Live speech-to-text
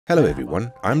Hello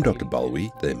everyone, I'm Dr Balwi,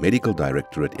 the Medical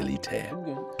Director at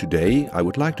Elithair. Today I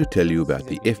would like to tell you about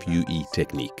the FUE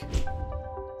technique.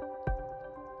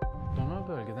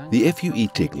 The FUE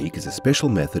technique is a special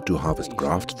method to harvest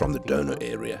grafts from the donor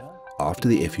area. After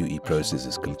the FUE process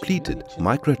is completed,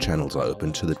 microchannels are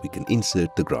opened so that we can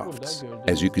insert the grafts.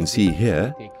 As you can see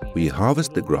here, we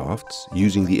harvest the grafts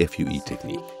using the FUE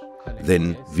technique.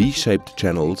 Then V-shaped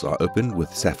channels are opened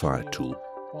with sapphire tool.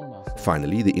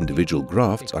 Finally, the individual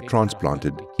grafts are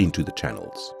transplanted into the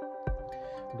channels.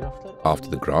 After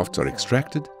the grafts are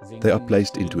extracted, they are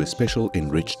placed into a special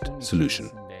enriched solution.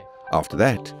 After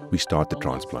that, we start the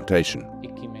transplantation.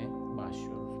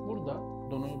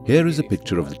 Here is a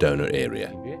picture of the donor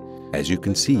area. As you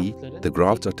can see, the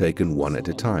grafts are taken one at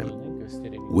a time.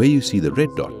 Where you see the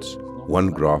red dots, one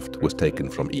graft was taken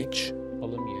from each.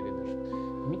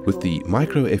 With the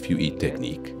micro-FUE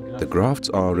technique, the grafts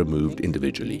are removed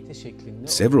individually.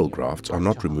 Several grafts are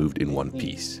not removed in one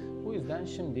piece.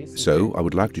 So, I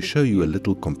would like to show you a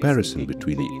little comparison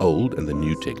between the old and the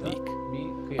new technique.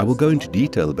 I will go into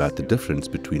detail about the difference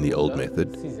between the old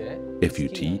method,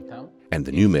 FUT, and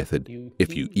the new method,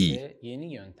 FUE.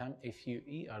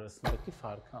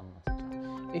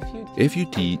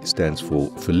 FUT stands for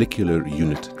Follicular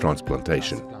Unit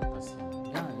Transplantation.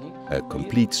 A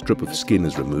complete strip of skin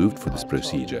is removed for this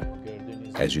procedure.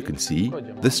 As you can see,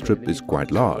 this strip is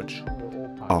quite large.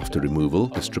 After removal,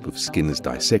 the strip of skin is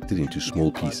dissected into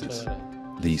small pieces.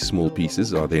 These small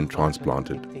pieces are then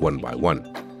transplanted one by one.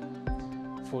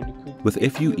 With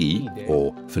FUE,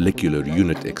 or follicular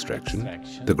unit extraction,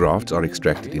 the grafts are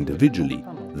extracted individually,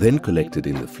 then collected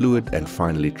in the fluid and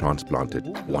finally transplanted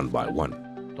one by one.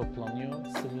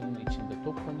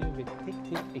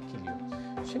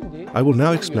 I will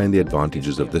now explain the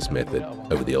advantages of this method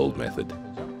over the old method.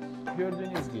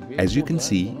 As you can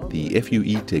see, the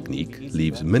FUE technique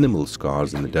leaves minimal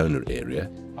scars in the donor area,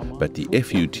 but the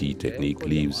FUT technique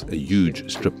leaves a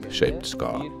huge strip-shaped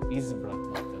scar.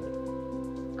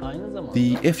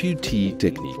 The FUT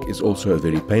technique is also a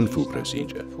very painful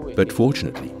procedure, but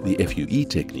fortunately, the FUE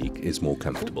technique is more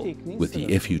comfortable. With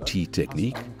the FUT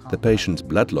technique, the patient's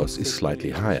blood loss is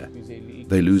slightly higher.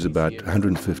 They lose about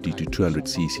 150 to 200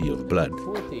 cc of blood,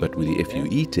 but with the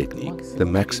FUE technique, the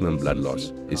maximum blood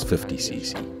loss is 50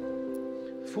 cc.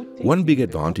 One big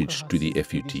advantage to the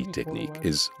FUT technique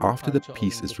is after the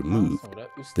piece is removed,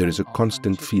 there is a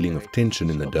constant feeling of tension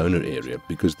in the donor area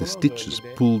because the stitches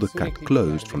pull the cut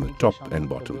closed from the top and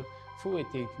bottom.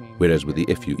 Whereas with the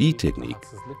FUE technique,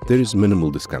 there is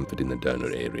minimal discomfort in the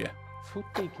donor area.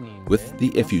 With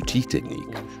the FUT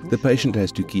technique, the patient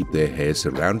has to keep their hair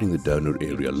surrounding the donor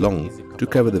area long to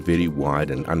cover the very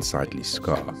wide and unsightly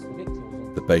scar.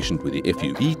 The patient with the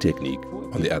FUE technique,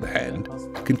 on the other hand,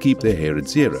 can keep their hair at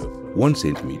 0, 1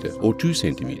 centimeter or 2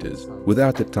 centimeters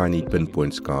without the tiny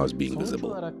pinpoint scars being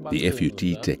visible. The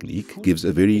FUT technique gives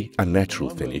a very unnatural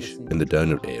finish in the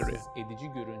donor area.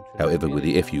 However, with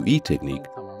the FUE technique,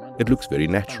 it looks very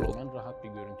natural.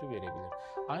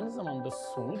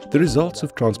 The results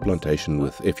of transplantation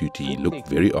with FUT look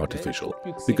very artificial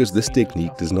because this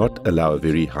technique does not allow a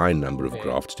very high number of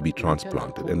grafts to be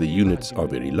transplanted and the units are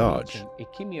very large.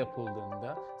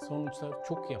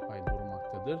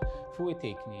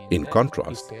 In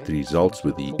contrast, the results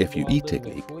with the FUE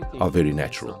technique are very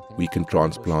natural. We can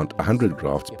transplant 100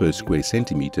 grafts per square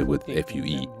centimeter with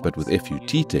FUE, but with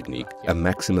FUT technique, a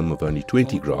maximum of only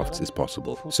 20 grafts is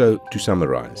possible. So, to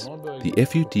summarize, the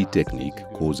FUT technique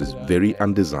causes very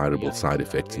undesirable side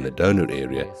effects in the donor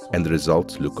area and the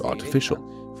results look artificial.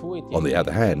 On the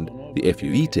other hand, the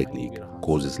FUE technique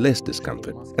causes less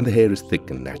discomfort and the hair is thick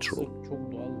and natural.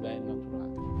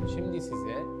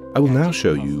 I will now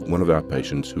show you one of our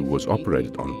patients who was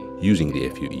operated on using the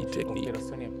FUE technique.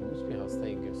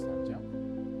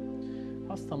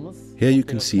 Here you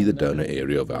can see the donor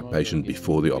area of our patient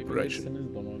before the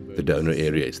operation. The donor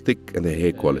area is thick and the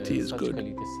hair quality is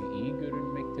good.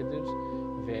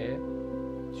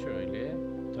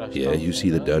 Here you see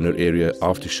the donor area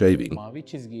after shaving.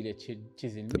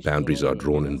 The boundaries are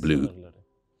drawn in blue.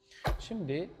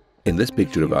 In this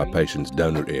picture of our patient's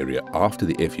donor area after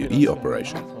the FUE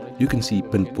operation, you can see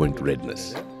pinpoint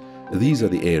redness. These are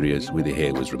the areas where the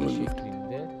hair was removed.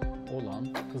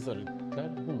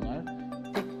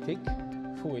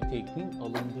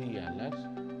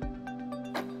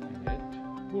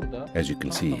 As you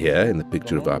can see here in the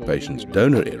picture of our patient's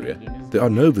donor area, there are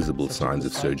no visible signs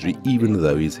of surgery even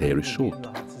though his hair is short.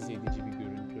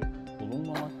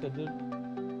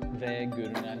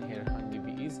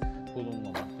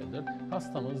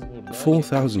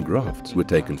 4,000 grafts were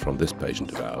taken from this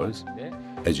patient of ours.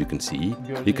 As you can see,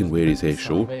 he can wear his hair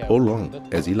short or long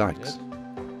as he likes.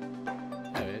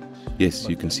 Yes,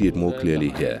 you can see it more clearly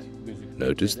here.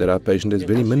 Notice that our patient has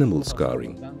very minimal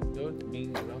scarring.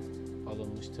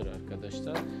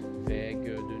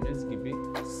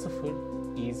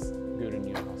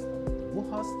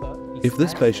 If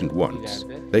this patient wants,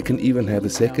 they can even have a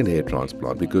second hair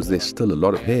transplant because there's still a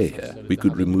lot of hair here. We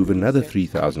could remove another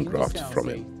 3,000 grafts from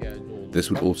him. This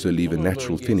would also leave a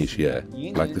natural finish here,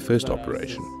 like the first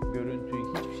operation.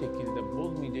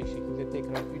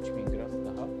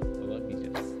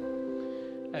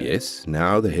 Yes,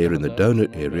 now the hair in the donor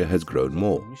area has grown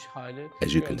more.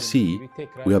 As you can see,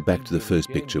 we are back to the first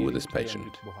picture with this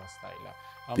patient.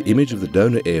 The image of the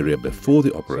donor area before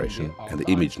the operation and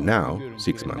the image now,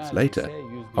 6 months later,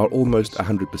 are almost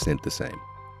 100% the same.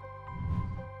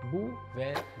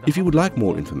 If you would like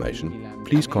more information,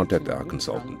 please contact our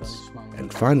consultants.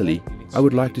 And finally, I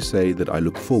would like to say that I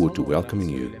look forward to welcoming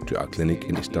you to our clinic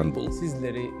in Istanbul.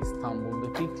 Sizleri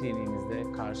İstanbul'daki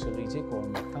kliniğimizde karşılayacak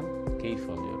olmaktan keyif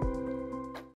alıyorum.